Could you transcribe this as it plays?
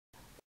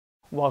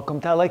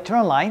Welcome to Lecture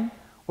Online.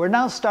 We're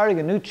now starting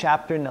a new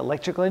chapter in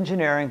electrical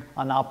engineering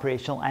on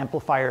operational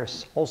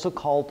amplifiers, also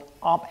called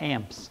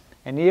op-amps.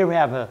 And here we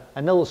have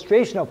an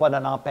illustration of what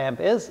an op-amp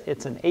is.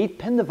 It's an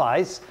 8-pin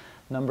device,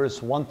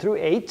 numbers 1 through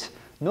 8.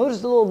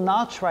 Notice the little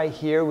notch right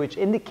here which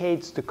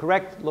indicates the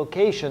correct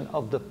location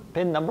of the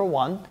pin number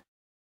 1.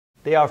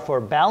 They are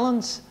for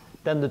balance,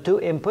 then the two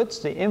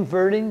inputs, the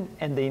inverting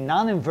and the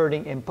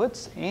non-inverting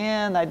inputs.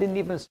 And I didn't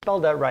even spell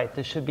that right.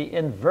 This should be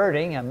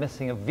inverting. I'm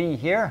missing a V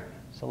here.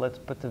 So let's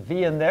put the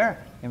V in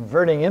there,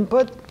 inverting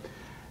input.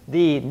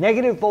 The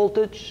negative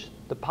voltage,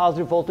 the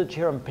positive voltage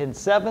here on pin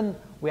 7,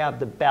 we have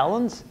the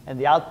balance and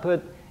the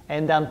output,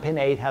 and then pin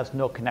 8 has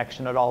no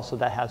connection at all, so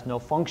that has no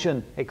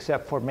function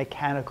except for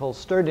mechanical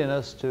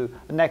sturdiness to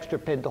an extra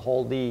pin to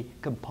hold the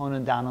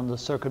component down on the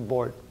circuit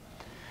board.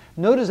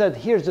 Notice that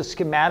here's the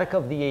schematic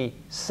of the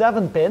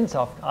 7 pins.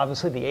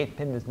 Obviously the 8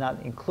 pin is not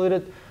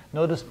included.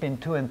 Notice pin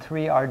 2 and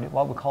 3 are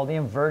what we call the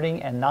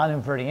inverting and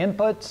non-inverting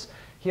inputs.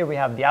 Here we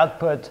have the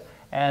output,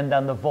 and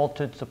then the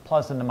voltage, the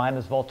plus and the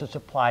minus voltage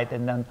applied,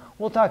 and then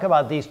we'll talk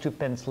about these 2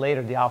 pins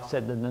later, the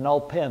offset and the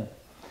null pin.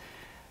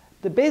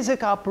 The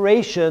basic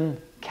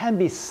operation can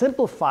be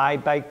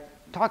simplified by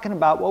talking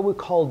about what we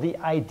call the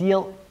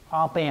ideal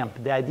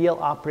op-amp, the ideal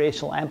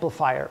operational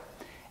amplifier.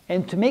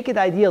 And to make it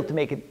ideal, to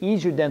make it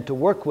easier then to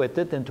work with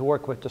it and to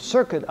work with the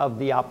circuit of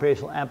the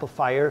operational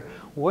amplifier,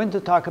 we're going to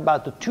talk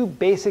about the 2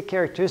 basic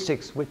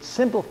characteristics which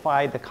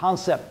simplify the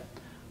concept.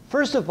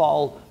 First of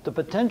all, the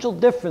potential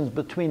difference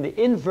between the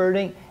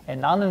inverting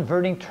and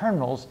non-inverting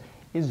terminals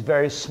is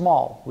very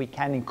small. We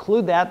can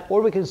include that,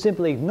 or we can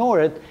simply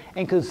ignore it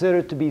and consider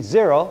it to be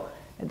 0,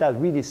 and that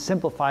really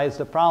simplifies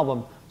the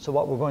problem. So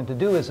what we're going to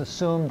do is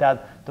assume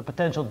that the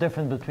potential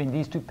difference between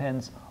these 2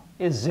 pins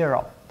is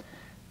 0.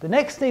 The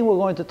next thing we're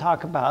going to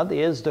talk about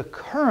is the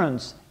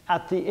currents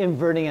at the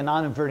inverting and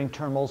non-inverting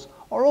terminals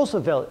are also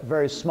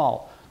very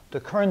small. The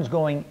currents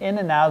going in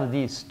and out of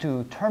these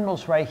 2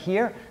 terminals right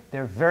here,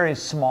 they're very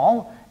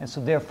small, and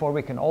so therefore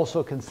we can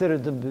also consider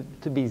them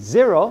to be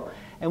 0.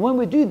 And when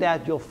we do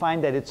that, you'll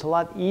find that it's a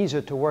lot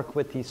easier to work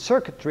with the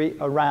circuitry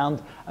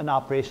around an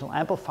operational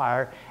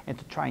amplifier and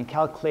to try and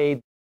calculate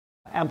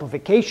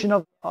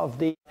amplification of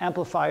the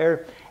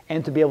amplifier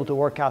and to be able to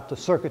work out the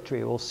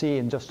circuitry. We'll see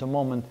in just a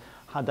moment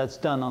how that's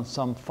done on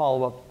some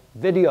follow-up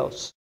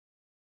videos.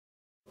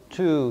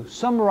 To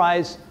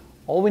summarize,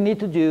 all we need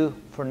to do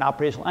for an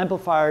operational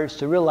amplifier is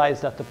to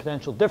realize that the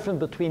potential difference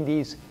between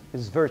these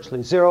is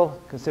virtually 0,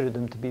 consider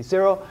them to be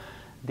 0.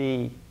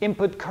 The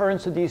input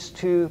currents of these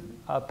 2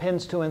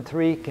 pins 2 and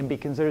 3 can be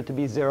considered to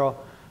be 0.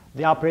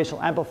 The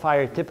operational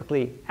amplifier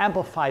typically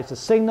amplifies the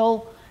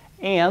signal,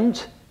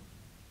 and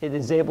it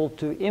is able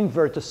to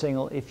invert the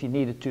signal if you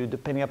need it to,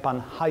 depending upon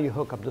how you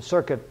hook up the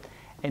circuit.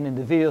 And in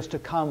the videos to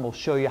come, we'll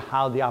show you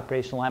how the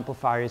operational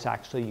amplifier is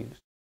actually used.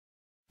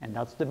 And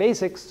that's the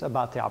basics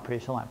about the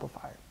operational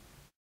amplifier.